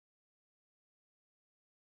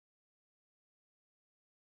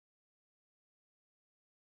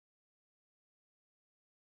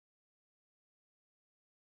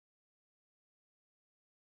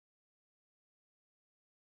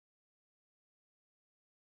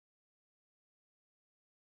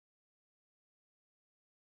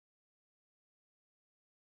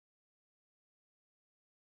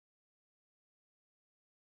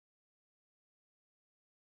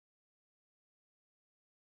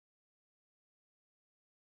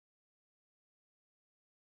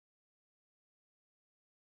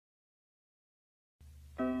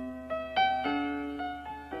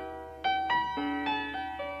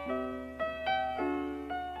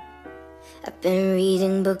I've been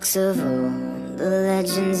reading books of old, the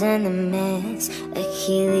legends and the myths,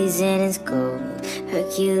 Achilles and his gold,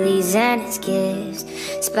 Hercules and his gifts,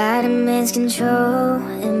 Spider-Man's control,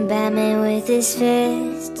 and Batman with his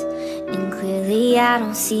fists. And clearly I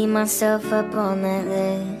don't see myself up on that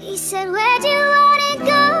list. He said, where'd you wanna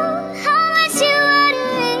go? How much you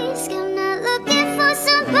wanna risk? I'm not looking for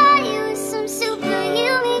somebody with some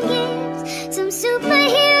superhuman gifts, some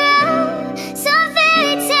superhero, some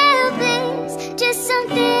fairy tale bliss. Just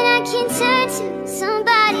something I can turn to,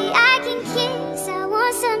 somebody I can kiss. I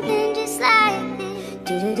want something just like this.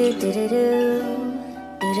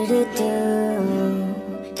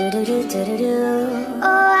 Oh,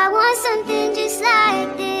 I want something just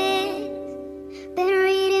like this. Been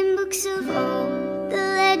reading books of old, the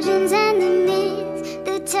legends and the myths,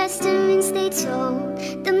 the testaments they told,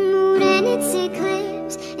 the moon and its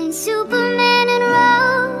eclipse, and Superman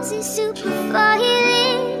unrolls his super for he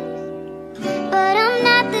lived. But I'm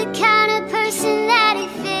not the kind of person that it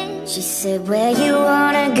fits. She said, where you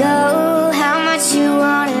wanna go? How much you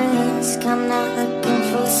wanna risk? I'm not looking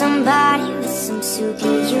for somebody with some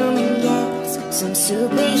superhuman gifts, some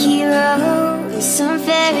superhero, some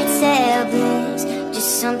fairy tale bliss.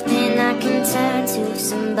 Just something I can turn to,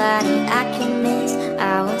 somebody I can miss.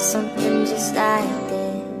 I want something just like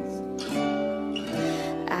this.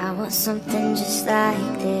 I want something just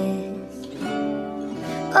like this.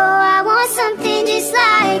 Oh, I want something just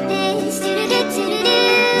like this.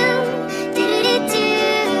 Do-do-do-do-do-do, do-do-do-do,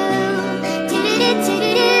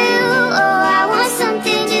 do-do-do-do-do. Oh, I want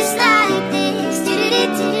something just like this.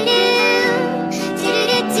 Do-do-do-do-do,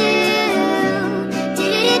 do-do-do-do,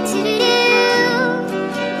 do-do-do-do-do.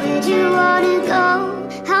 Where'd you wanna go?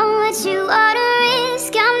 How much you wanna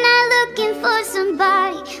risk? I'm not looking for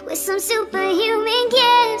somebody with some superhuman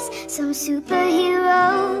gifts, some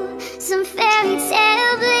superhero, some fairy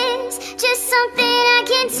tale bliss. Just something I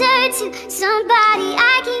can turn to, somebody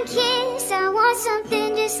I can kiss. I want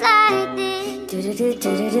something just like this.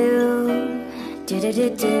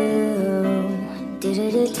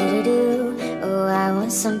 Oh, I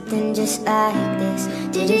want something just like this. Oh,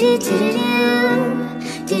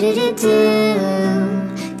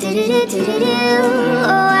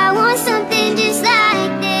 I want something just like